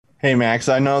Hey Max,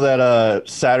 I know that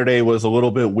Saturday was a little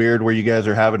bit weird where you guys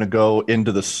are having to go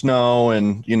into the snow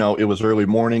and it was early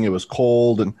morning, it was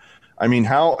cold and I mean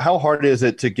how hard is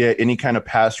it to get any kind of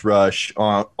pass rush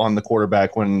on the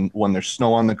quarterback when there's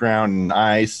snow on the ground and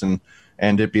ice and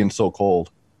it being so cold?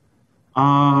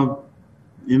 Um,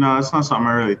 it's not something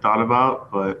I really thought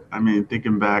about, but I mean,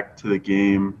 thinking back to the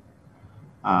game,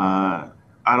 uh,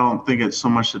 I don't think it's so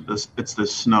much that it's the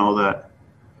snow that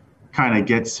kind of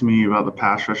gets to me about the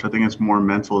pass rush. I think it's more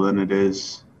mental than it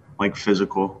is like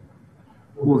physical.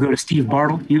 We'll go to Steve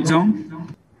Bartle, Ute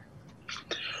Zone.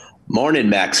 Morning,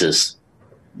 Maxes.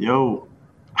 Yo,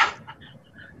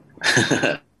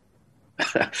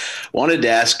 Wanted to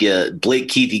ask you, Blake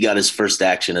Keith, he got his first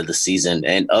action of the season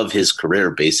and of his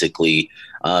career, basically.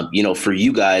 For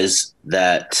you guys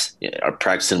that are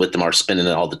practicing with them, are spending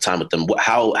it all the time with them,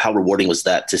 how rewarding was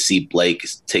that to see Blake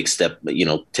take a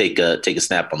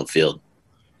snap on the field?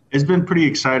 it's been pretty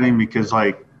exciting because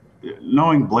like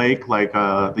knowing Blake, like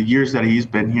the years that he's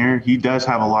been here, he does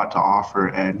have a lot to offer,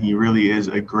 and he really is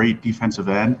a great defensive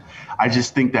end. I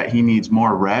just think that he needs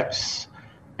more reps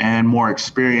and more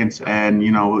experience, and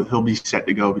he'll be set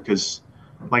to go because,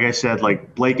 like I said,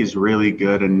 like Blake is really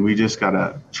good, and we just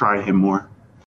gotta try him more.